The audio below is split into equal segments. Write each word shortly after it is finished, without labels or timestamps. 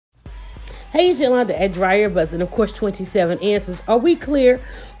Hey, it's Yalanda at DryerBuzz, and of course, 27 Answers. Are we clear?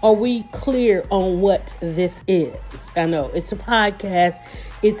 Are we clear on what this is? I know it's a podcast,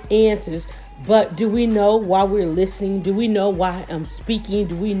 it's answers, but do we know why we're listening? Do we know why I'm speaking?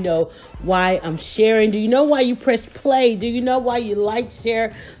 Do we know why I'm sharing? Do you know why you press play? Do you know why you like,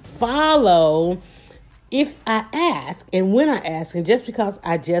 share, follow? If I ask, and when I ask, and just because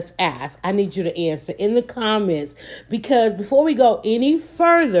I just ask, I need you to answer in the comments, because before we go any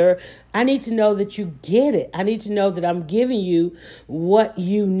further, I need to know that you get it. I need to know that I'm giving you what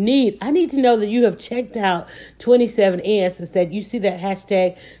you need. I need to know that you have checked out 27 Answers, that you see that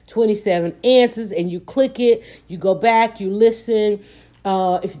hashtag 27 Answers, and you click it, you go back, you listen.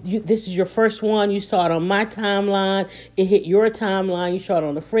 This is your first one, you saw it on my timeline, it hit your timeline, you saw it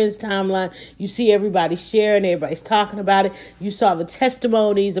on a friend's timeline, you see everybody sharing, everybody's talking about it, you saw the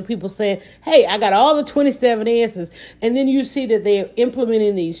testimonies of people saying, hey, I got all the 27 answers, and then you see that they're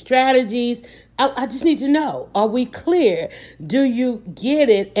implementing these strategies. I just need to know, are we clear? Do you get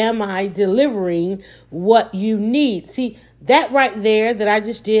it? Am I delivering what you need? See, that right there that I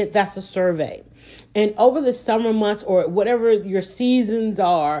just did, that's a survey. And over the summer months or whatever your seasons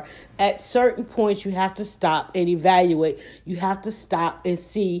are, at certain points you have to stop and evaluate. You have to stop and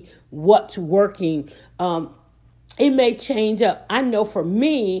see what's working. It may change up. I know for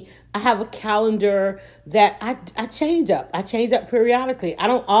me, I have a calendar that I change up. I change up periodically. I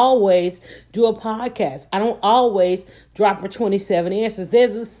don't always do a podcast. I don't always drop a 27 Answers.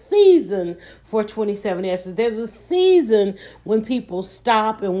 There's a season for 27 Answers. There's a season when people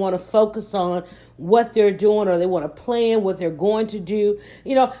stop and want to focus on what they're doing, or they want to plan what they're going to do,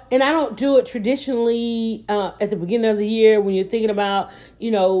 and I don't do it traditionally at the beginning of the year when you're thinking about,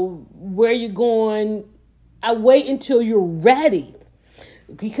 where you're going. I wait until you're ready,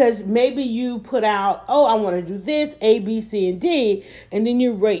 because maybe you put out, I want to do this, A, B, C, and D, and then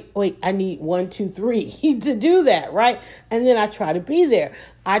you wait, I need 1, 2, 3 to do that, right? And then I try to be there.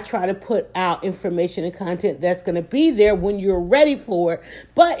 I try to put out information and content that's going to be there when you're ready for it.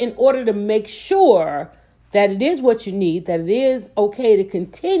 But in order to make sure that it is what you need, that it is okay to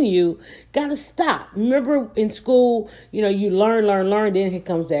continue, got to stop. Remember in school, you learn, then here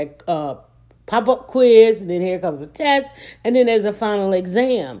comes that pop-up quiz, and then here comes a test, and then there's a final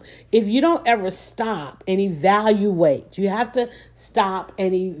exam. If you don't ever stop and evaluate, you have to stop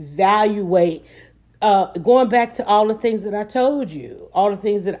and evaluate. Going back to all the things that I told you, all the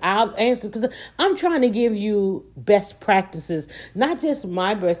things that I'll answer, because I'm trying to give you best practices, not just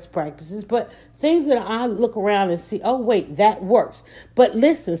my best practices, but things that I look around and see, oh, wait, that works. But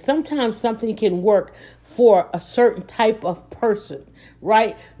listen, sometimes something can work for a certain type of person,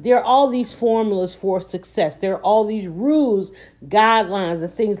 right? There are all these formulas for success. There are all these rules, guidelines,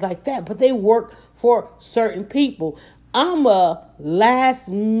 and things like that, but they work for certain people. I'm a last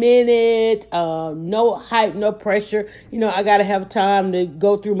minute, no hype, no pressure. I got to have time to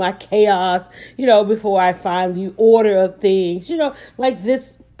go through my chaos, before I find the order of things, like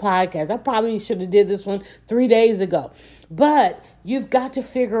this podcast. I probably should have did this one 3 days ago, but you've got to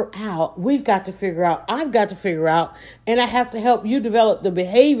figure out, we've got to figure out, I've got to figure out, and I have to help you develop the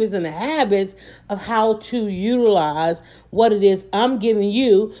behaviors and the habits of how to utilize what it is I'm giving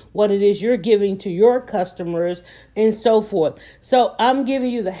you, what it is you're giving to your customers, and so forth. So I'm giving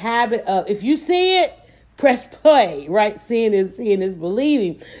you the habit of, if you see it, press play, right? Seeing is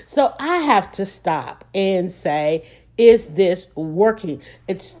believing. So I have to stop and say, is this working?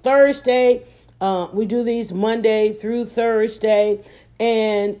 It's Thursday. We do these Monday through Thursday.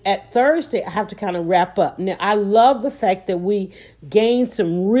 And at Thursday, I have to kind of wrap up. Now, I love the fact that we gained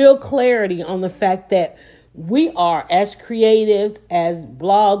some real clarity on the fact that we are, as creatives, as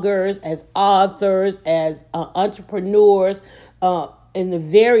bloggers, as authors, as entrepreneurs, in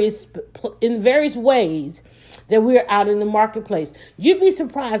various ways, that we're out in the marketplace. You'd be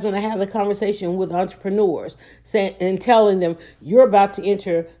surprised when I have a conversation with entrepreneurs and telling them you're about to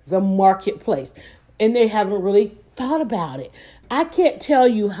enter the marketplace, and they haven't really thought about it. I can't tell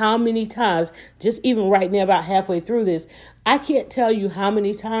you how many times, just even right now, about halfway through this, I can't tell you how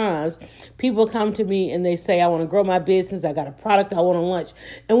many times people come to me and they say, I want to grow my business. I got a product I want to launch.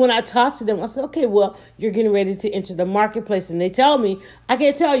 And when I talk to them, I say, okay, well, you're getting ready to enter the marketplace. And they tell me, I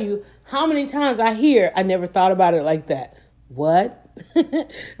can't tell you how many times I hear, I never thought about it like that. What?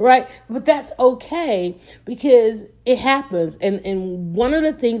 Right? But that's okay, because it happens. And one of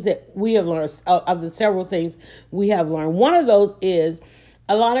the things that we have learned, of the several things we have learned, one of those is,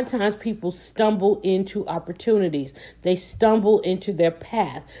 a lot of times people stumble into opportunities. They stumble into their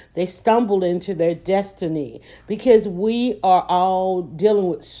path. They stumble into their destiny, because we are all dealing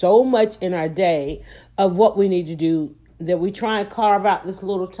with so much in our day of what we need to do that we try and carve out this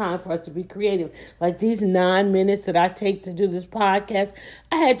little time for us to be creative. Like these 9 minutes that I take to do this podcast,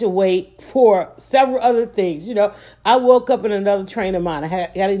 I had to wait for several other things. I woke up in another train of mine. I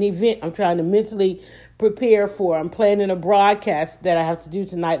got an event I'm trying to mentally prepare for. I'm planning a broadcast that I have to do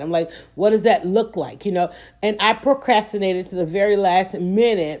tonight. I'm like, what does that look like? And I procrastinated to the very last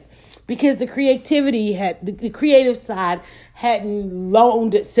minute because the creative side hadn't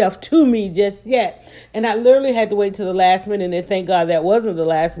loaned itself to me just yet. And I literally had to wait till the last minute, and thank God that wasn't the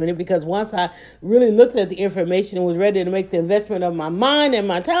last minute, because once I really looked at the information and was ready to make the investment of my mind and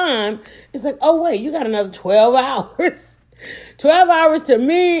my time, it's like, oh wait, you got another 12 hours. 12 hours to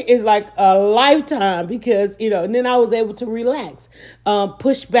me is like a lifetime, because, and then I was able to relax,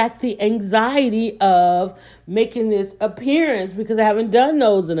 push back the anxiety of making this appearance, because I haven't done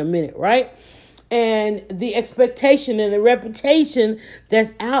those in a minute, right? And the expectation and the reputation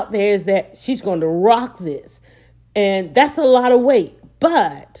that's out there is that she's going to rock this. And that's a lot of weight.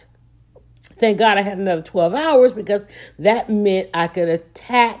 But thank God I had another 12 hours, because that meant I could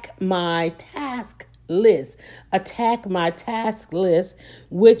attack my task list,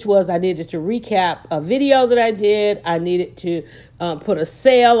 which was I needed to recap a video that I did. I needed to put a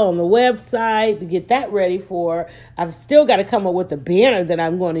sale on the website to get that ready for. I've still got to come up with the banner that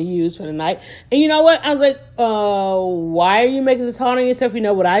I'm going to use for the night. And you know what? I was like, why are you making this hard on yourself? You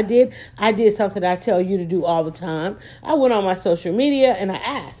know what I did? I did something I tell you to do all the time. I went on my social media and I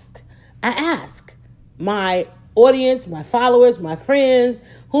asked my audience, my followers, my friends,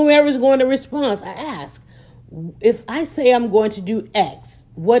 whomever's going to respond. I ask, if I say I'm going to do X,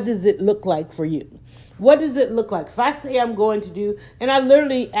 what does it look like for you? What does it look like? If I say I'm going to do, and I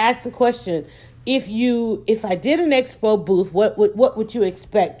literally asked the question, if I did an expo booth, what would you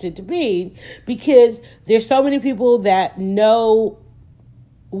expect it to be? Because there's so many people that know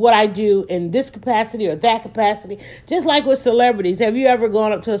what I do in this capacity or that capacity. Just like with celebrities. Have you ever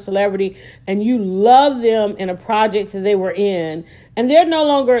gone up to a celebrity and you love them in a project that they were in, and they're no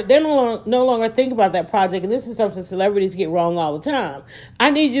longer thinking about that project? And this is something celebrities get wrong all the time. I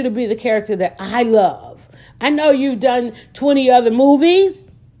need you to be the character that I love. I know you've done 20 other movies,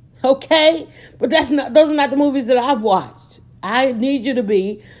 okay? But those are not the movies that I've watched. I need you to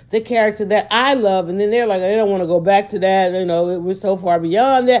be the character that I love. And then they're like, I don't want to go back to that. It was so far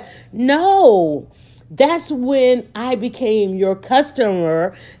beyond that. No, that's when I became your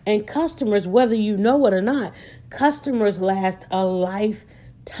customer. And customers, whether you know it or not, customers last a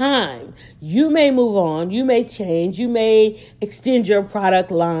lifetime. You may move on. You may change. You may extend your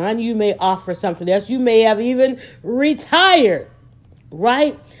product line. You may offer something else. You may have even retired,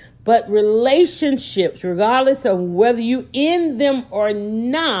 right? But relationships, regardless of whether you in them or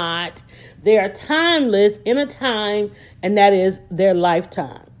not, they are timeless in a time, and that is their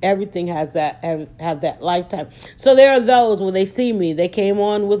lifetime. Everything has that have that lifetime. So there are those, when they see me, they came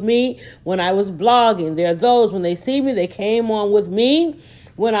on with me when I was blogging. There are those, when they see me, they came on with me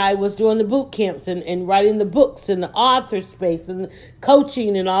when I was doing the boot camps and writing the books and the author space and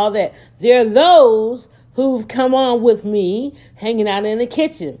coaching and all that. There are those who've come on with me hanging out in the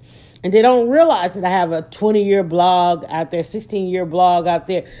kitchen. And they don't realize that I have a 20-year blog out there, 16-year blog out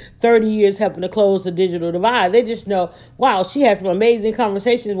there, 30 years helping to close the digital divide. They just know, wow, she has some amazing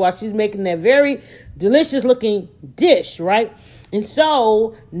conversations while she's making that very delicious-looking dish, right? And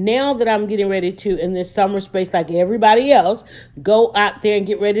so now that I'm getting ready to, in this summer space like everybody else, go out there and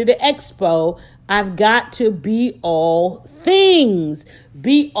get ready to expo, I've got to be all things,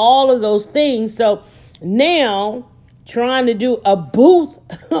 be all of those things. So now, trying to do a booth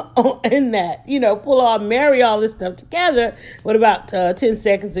in that, marry all this stuff together. What about 10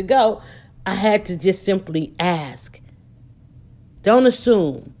 seconds ago, I had to just simply ask. Don't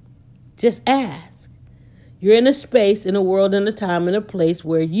assume. Just ask. You're in a space, in a world, in a time, in a place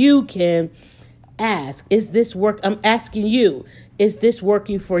where you can ask, is this work? I'm asking you, is this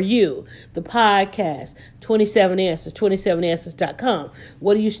working for you? The podcast, 27 Answers, 27answers.com.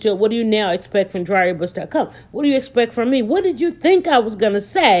 What do you now expect from DryerBuzz.com? What do you expect from me? What did you think I was going to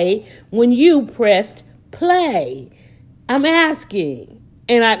say when you pressed play? I'm asking,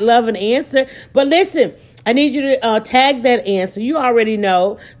 and I'd love an answer. But listen, I need you to tag that answer. You already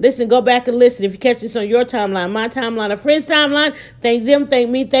know. Listen, go back and listen. If you catch this on your timeline, my timeline, a friend's timeline, thank them, thank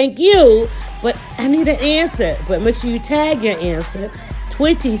me, thank you. But I need an answer. But make sure you tag your answer.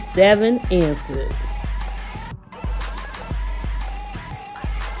 27 Answers.